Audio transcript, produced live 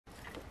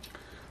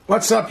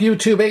What's up,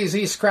 YouTube?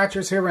 AZ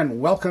Scratchers here, and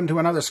welcome to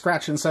another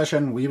scratching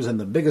session. We're using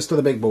the biggest of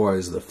the big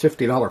boys, the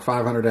 $50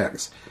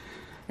 500X.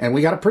 And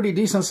we got a pretty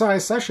decent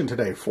sized session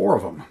today, 4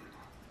 of them.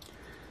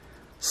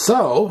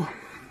 So,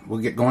 we'll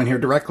get going here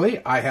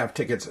directly. I have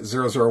tickets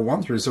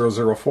 001 through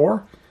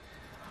 004.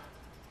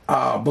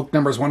 Book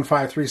numbers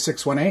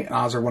 153618,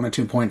 odds are 1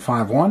 to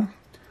 2.51.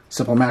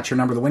 Simple match your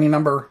number, the winning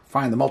number.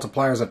 Find the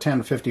multipliers at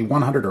 10, 50,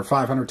 100, or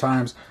 500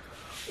 times.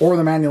 Or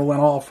the manual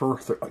win all for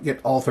get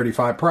all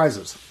 35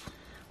 prizes.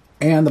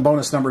 And the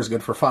bonus number is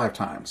good for 5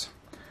 times.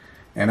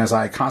 And as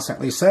I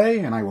constantly say,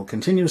 and I will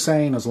continue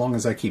saying as long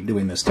as I keep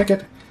doing this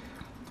ticket,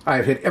 I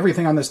have hit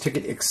everything on this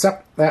ticket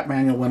except that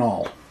manual win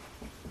all.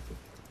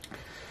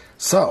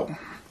 So,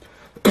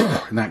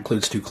 and that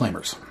includes 2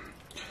 claimers.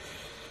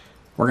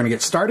 We're going to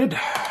get started.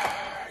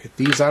 Get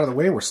these out of the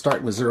way. We're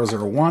starting with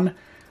 001.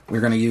 We're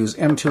going to use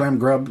M2M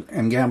Grub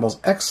and Gamble's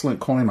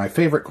excellent coin, my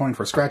favorite coin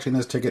for scratching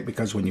this ticket,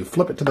 because when you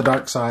flip it to the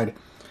dark side,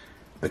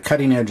 the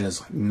cutting edge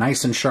is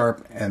nice and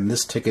sharp, and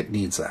this ticket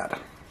needs that.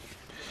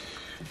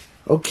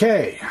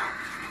 Okay.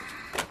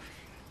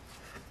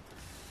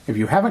 If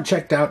you haven't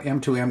checked out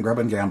M2M Grub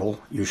and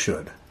Gamble, you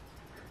should.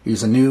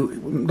 He's a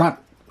new,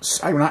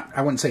 I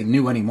wouldn't say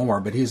new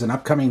anymore, but he's an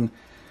upcoming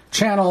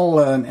channel,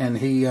 and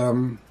he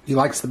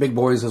likes the big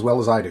boys as well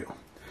as I do.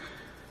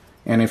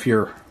 And if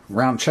you're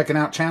around checking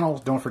out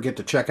channels, don't forget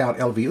to check out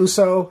LV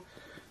Uso,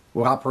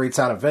 who operates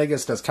out of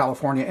Vegas, does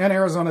California and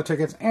Arizona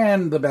tickets,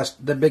 and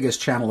the biggest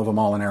channel of them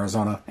all in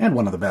Arizona, and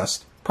one of the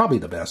best, probably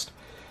the best,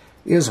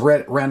 is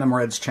Random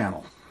Red's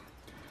channel.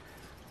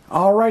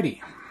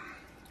 Alrighty.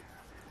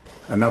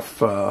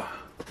 Enough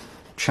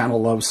channel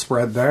love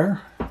spread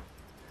there.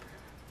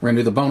 We're going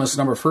to do the bonus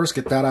number first,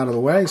 get that out of the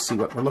way, see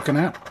what we're looking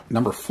at.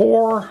 Number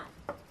 4.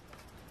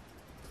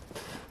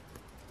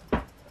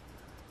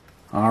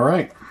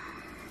 Alright.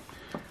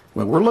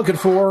 What we're looking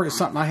for is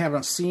something I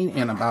haven't seen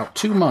in about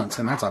 2 months,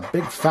 and that's a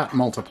big fat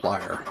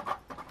multiplier.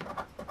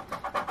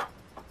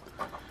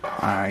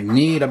 I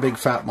need a big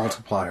fat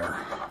multiplier.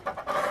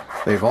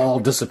 They've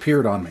all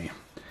disappeared on me.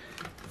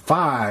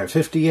 5,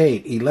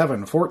 58,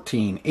 11,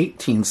 14,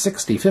 18,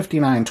 60,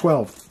 59,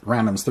 12,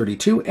 randoms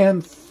 32,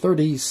 and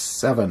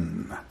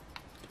 37.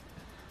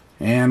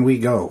 And we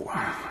go.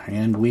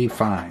 And we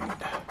find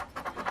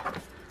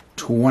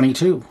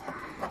 22,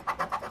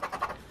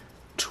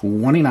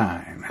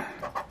 29,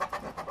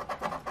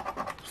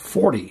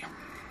 40,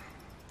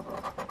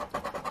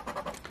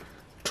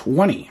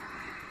 20,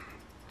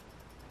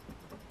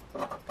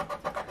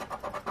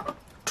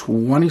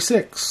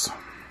 26,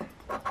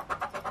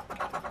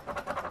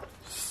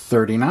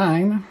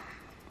 39,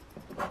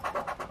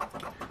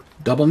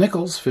 double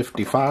nickels,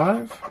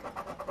 55,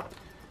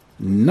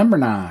 number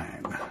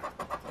 9,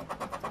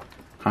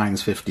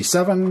 Heinz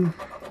 57,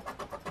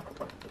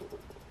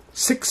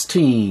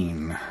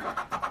 16,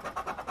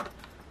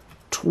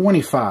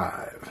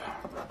 25,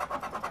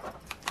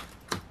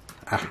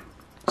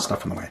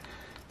 stuff in the way,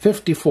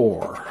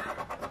 54,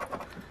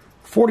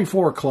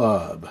 44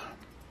 club,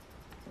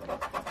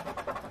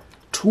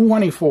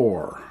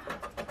 24,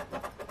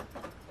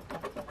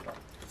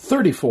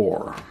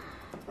 34,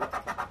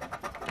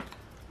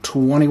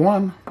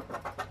 21,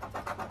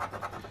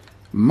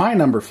 my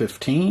number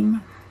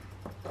 15,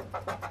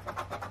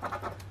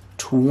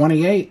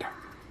 28,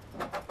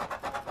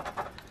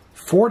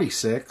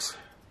 46,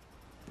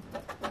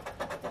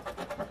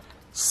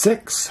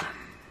 6,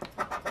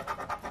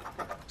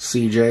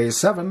 CJ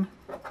 7,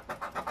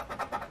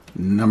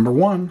 number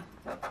 1,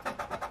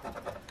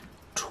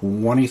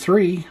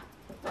 23,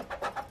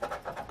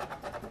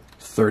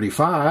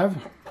 35,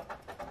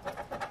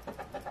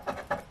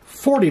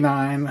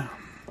 49,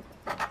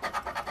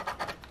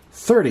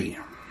 30,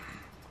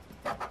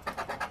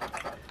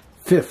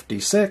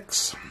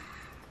 56,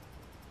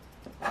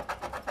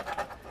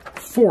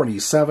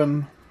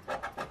 47,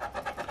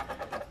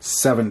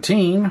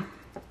 17,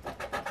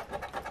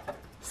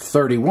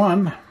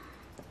 31,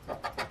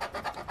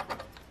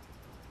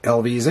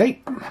 LV's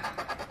 8,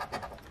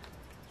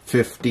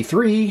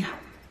 53,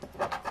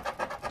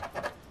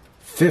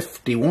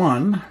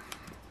 51,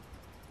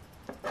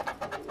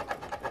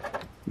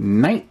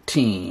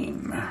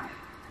 19,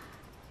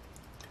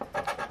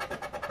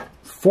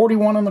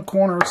 41 in the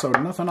corner, so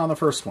nothing on the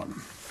first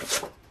one.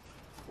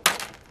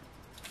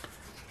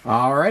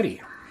 Alrighty,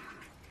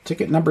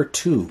 ticket number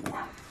 2.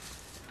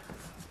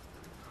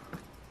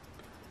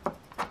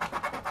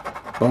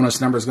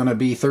 Bonus number is going to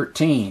be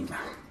 13.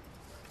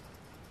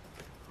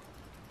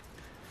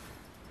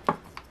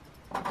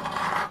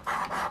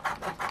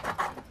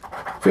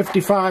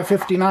 $55,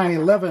 $59,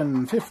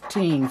 $11,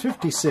 $15,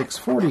 $56,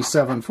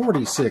 $47,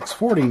 $46,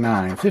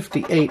 $49,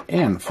 $58,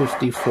 and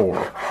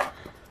 $54.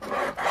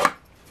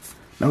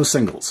 No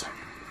singles.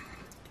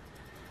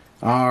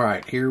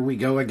 Alright, here we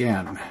go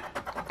again.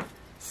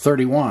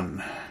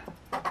 31,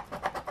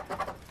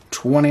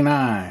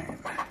 29,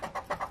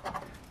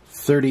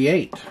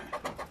 38,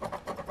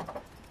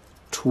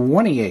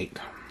 28,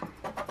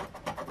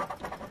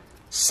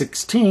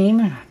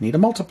 16, need a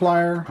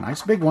multiplier,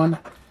 nice big one,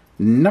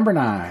 number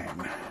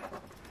 9,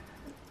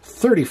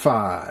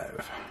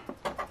 35,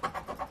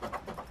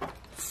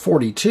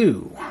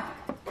 42,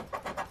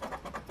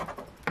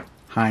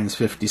 Heinz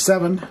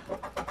 57,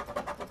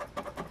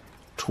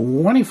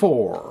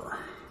 24,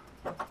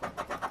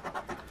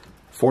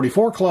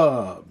 44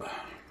 Club,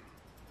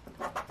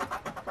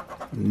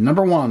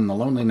 number 1, the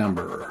lonely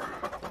number,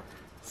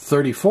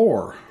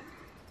 34,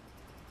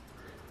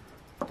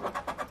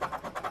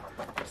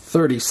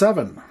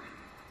 37,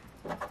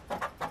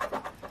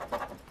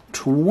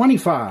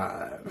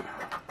 25,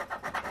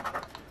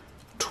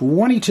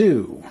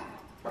 22,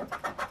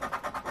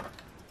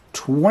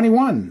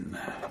 21,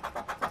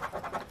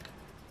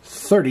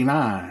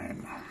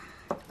 39,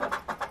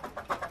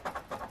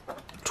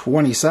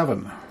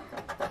 27,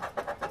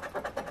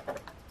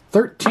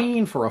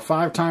 13 for a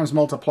 5 times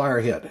multiplier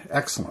hit.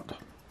 Excellent.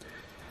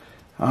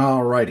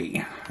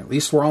 Alrighty, at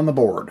least we're on the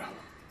board.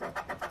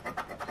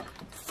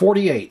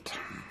 48,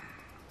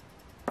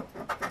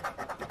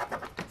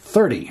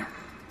 30,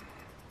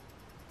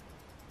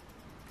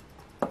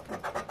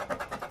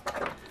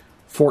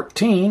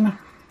 14,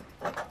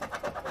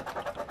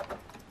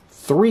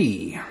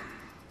 3,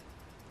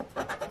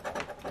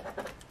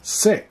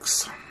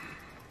 6,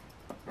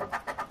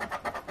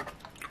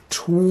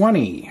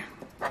 20,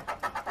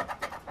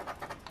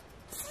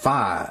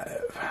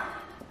 5,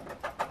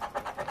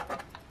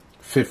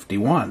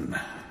 51,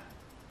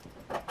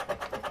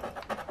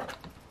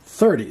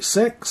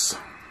 36,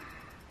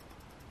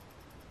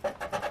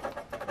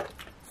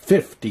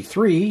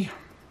 53,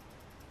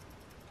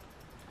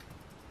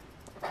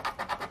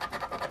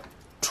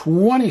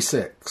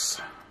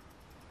 26,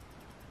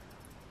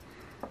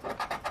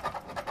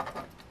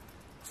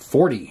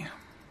 40,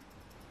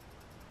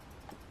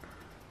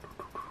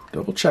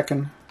 double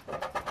checking,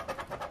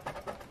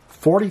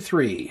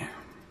 43,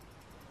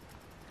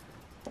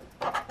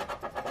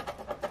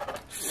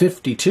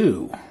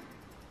 52,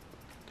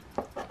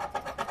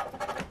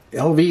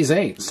 LV's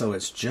 8, so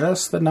it's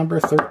just the number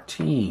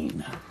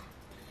 13.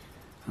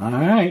 All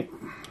right.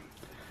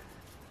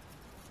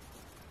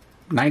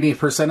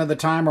 90% of the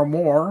time or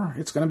more,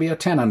 it's going to be a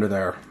 10 under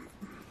there.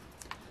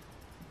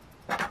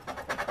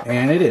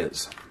 And it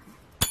is.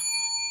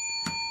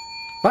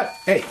 But,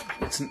 hey,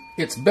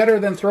 it's better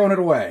than throwing it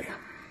away.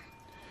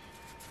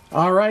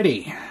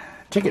 Alrighty.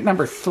 Ticket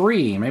number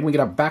 3. Maybe we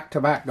get a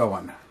back-to-back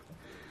going.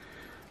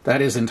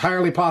 That is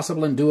entirely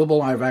possible and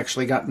doable. I've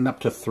actually gotten up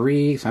to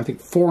 3, I think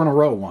 4 in a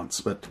row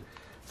once. But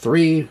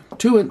 2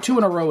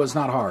 in a row is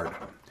not hard.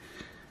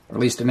 Or at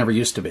least it never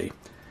used to be.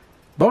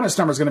 Bonus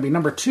number is going to be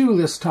number 2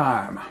 this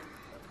time.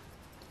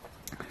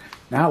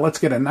 Now let's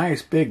get a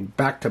nice big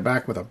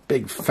back-to-back with a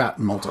big fat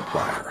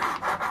multiplier.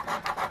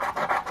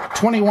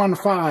 21,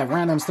 5,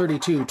 randoms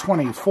 32,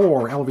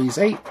 24, LV's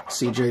 8,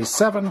 CJ's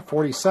 7,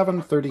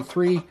 47,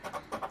 33,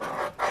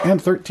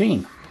 and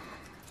 13.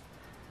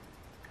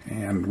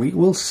 And we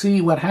will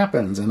see what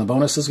happens, and the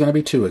bonus is going to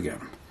be 2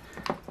 again.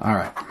 All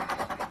right.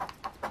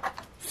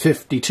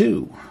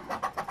 52,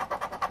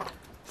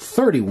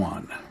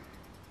 31,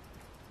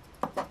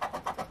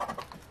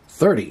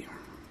 30,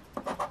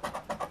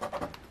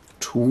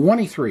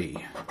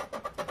 23,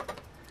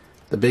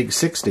 the big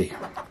 60,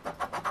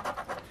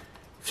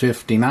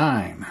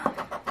 59,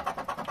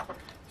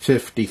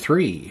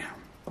 53,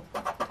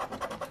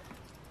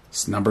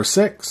 it's number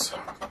 6,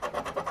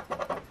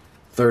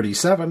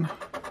 37,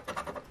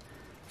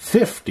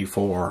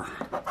 54,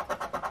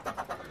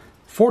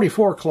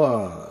 44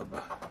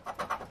 Club,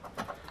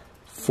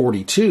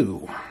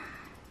 42,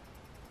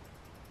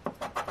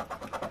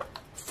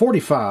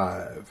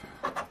 45,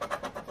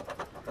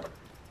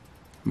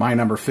 my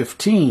number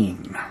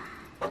 15,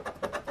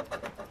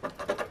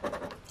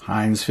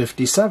 Heinz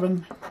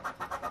 57,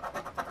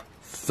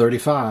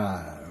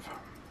 35,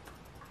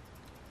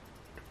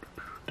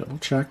 double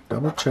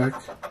check,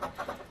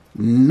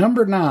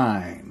 number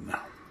 9,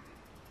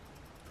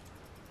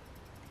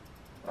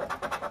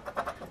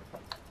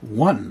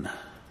 1,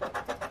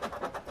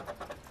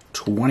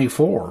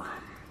 24,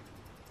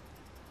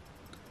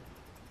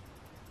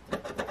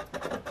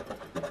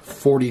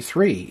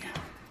 43,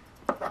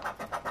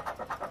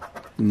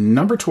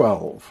 number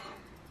 12,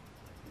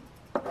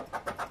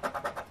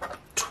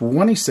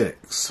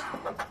 26,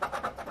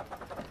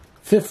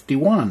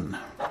 51,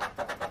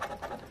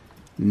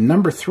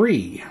 number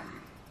 3.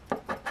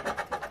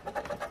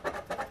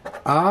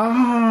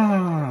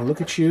 Ah,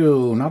 look at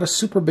you. Not a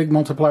super big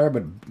multiplier,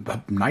 but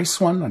a nice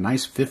one, a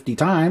nice 50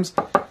 times.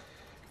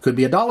 Could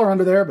be $1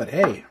 under there, but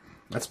hey,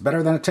 that's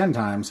better than a 10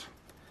 times,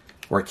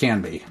 or it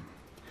can be.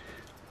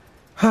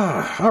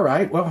 All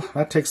right, well,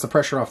 that takes the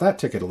pressure off that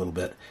ticket a little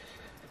bit.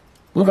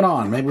 Moving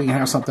on, maybe we can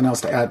have something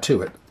else to add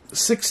to it.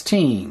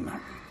 16,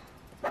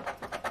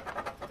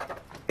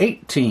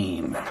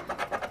 18,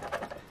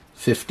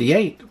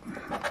 58,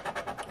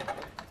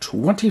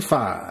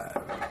 25,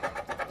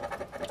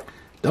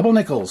 double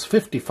nickels,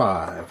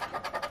 55,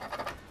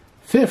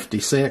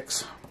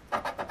 56,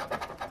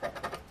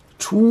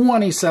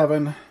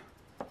 27,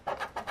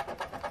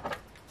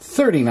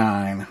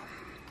 39,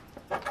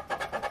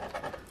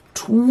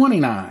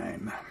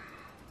 29,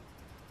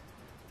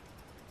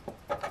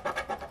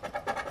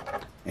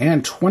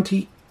 and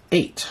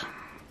 28.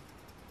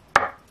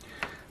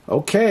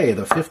 Okay,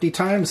 the 50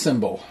 times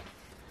symbol.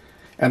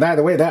 And by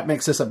the way, that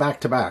makes this a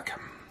back-to-back.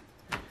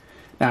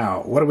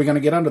 Now, what are we going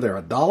to get under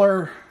there?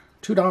 $1,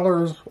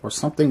 $2, or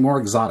something more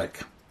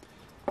exotic?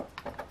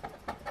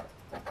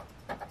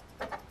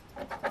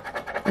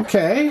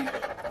 Okay,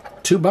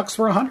 $2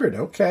 for 100.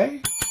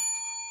 Okay,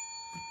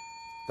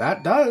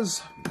 that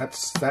does.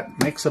 That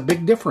makes a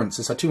big difference.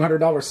 It's a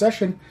 $200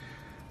 session.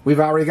 We've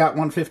already got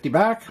 150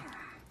 back,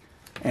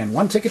 and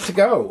 1 ticket to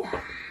go.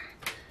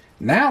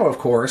 Now, of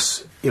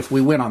course, if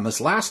we win on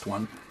this last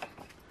one,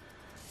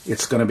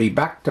 it's going to be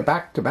back to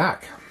back to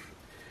back.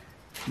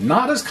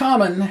 Not as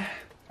common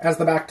as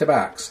the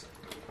back-to-backs,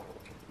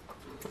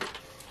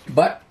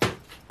 but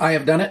I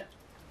have done it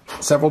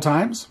several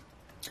times,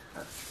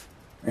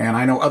 and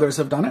I know others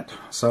have done it,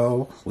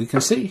 so we can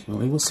see.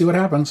 We will see what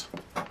happens.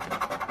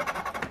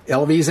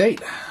 LV's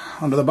 8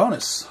 under the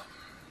bonus.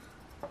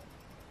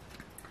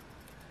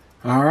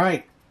 All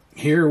right,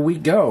 here we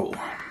go.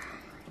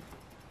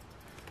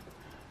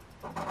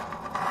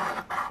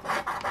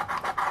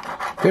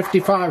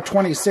 $55,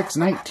 $26,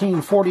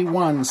 $19, $41,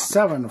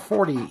 $7,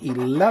 $40,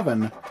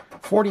 $11,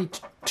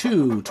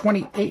 $42,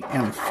 $28,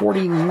 and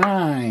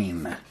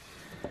 $49.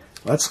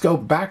 Let's go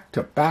back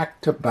to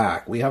back to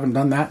back. We haven't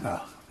done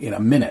that in a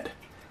minute.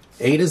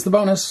 8 is the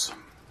bonus.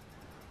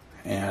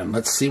 And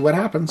let's see what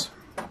happens.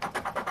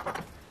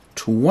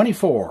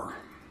 24.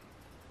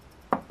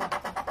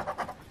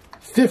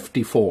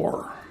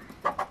 54.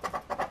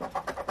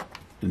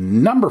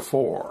 Number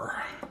 4.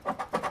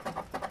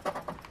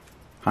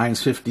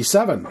 Heinz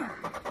 57,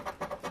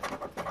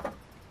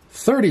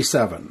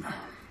 37,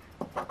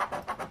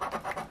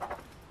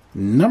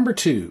 number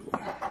 2,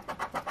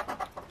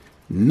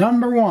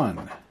 number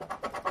 1,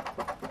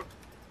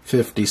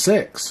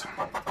 56,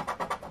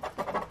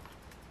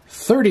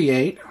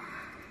 38,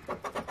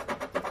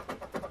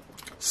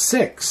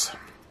 6,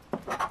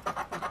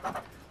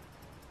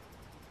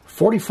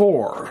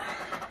 44,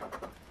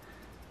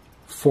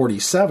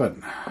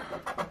 47,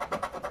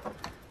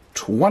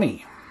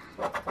 20,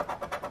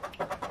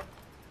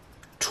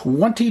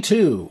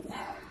 22,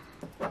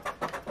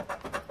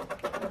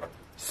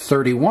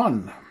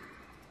 31,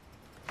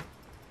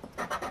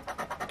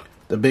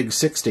 the big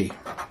 60,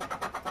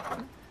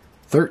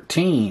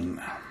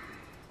 13,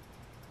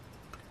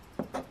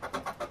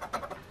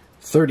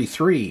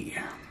 33,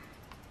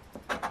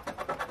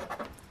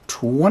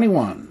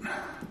 21,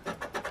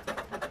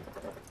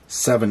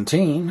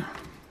 17,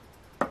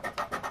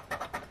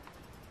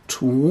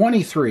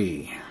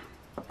 23,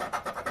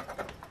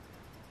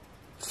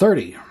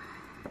 30,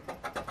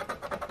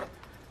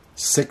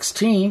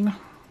 16,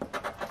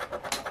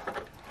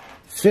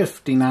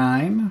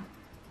 59,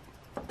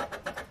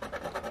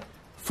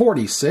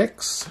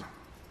 46,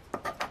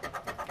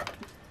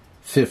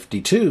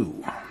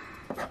 52,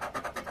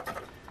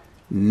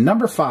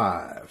 number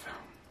 5,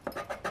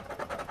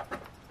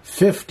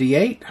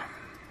 58,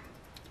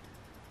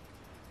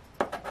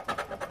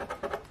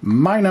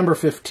 my number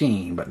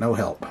 15, but no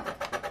help,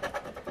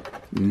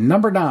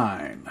 number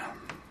 9,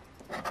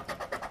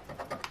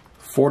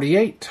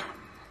 48,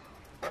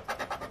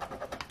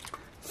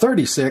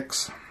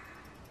 36,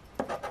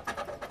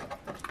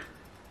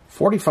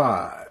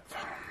 45,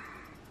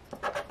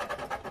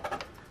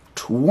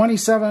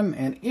 27,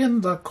 and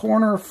in the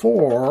corner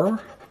 4,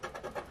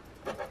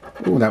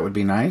 ooh, that would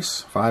be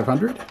nice,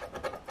 500,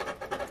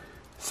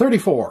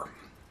 34.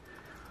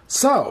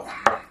 So,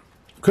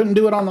 couldn't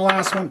do it on the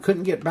last one,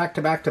 couldn't get back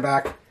to back to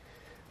back,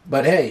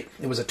 but hey,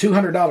 it was a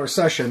 $200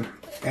 session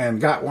and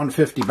got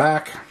 150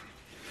 back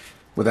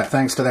with that,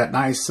 thanks to that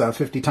nice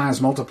 50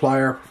 times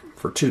multiplier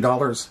for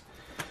 $2.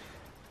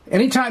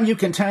 Anytime you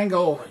can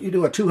tangle, you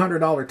do a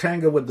 $200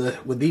 tango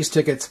with these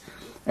tickets,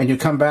 and you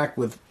come back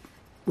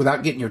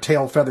without getting your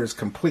tail feathers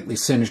completely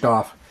singed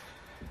off,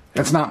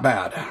 that's not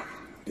bad.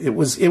 It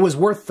was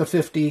worth the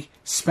 50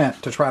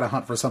 spent to try to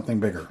hunt for something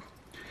bigger.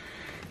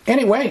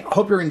 Anyway,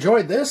 hope you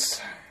enjoyed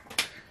this,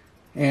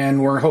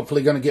 and we're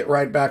hopefully going to get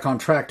right back on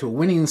track to a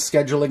winning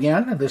schedule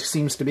again. This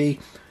seems to be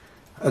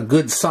a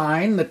good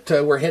sign that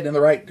we're heading in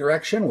the right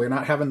direction. We're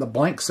not having the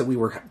blanks that we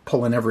were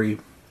pulling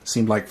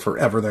seemed like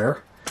forever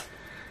there.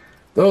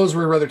 Those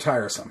were rather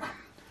tiresome.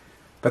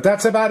 But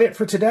that's about it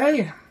for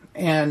today.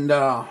 And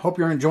hope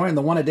you're enjoying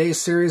the one-a-day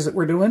series that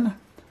we're doing.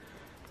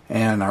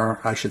 And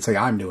I should say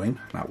I'm doing,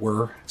 not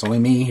we're. It's only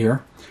me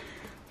here.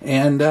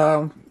 And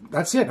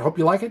that's it. Hope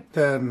you like it.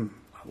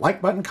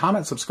 Like button,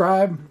 comment,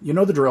 subscribe. You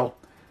know the drill.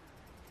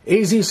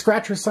 AZ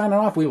Scratcher signing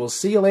off. We will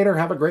see you later.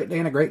 Have a great day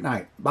and a great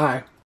night. Bye.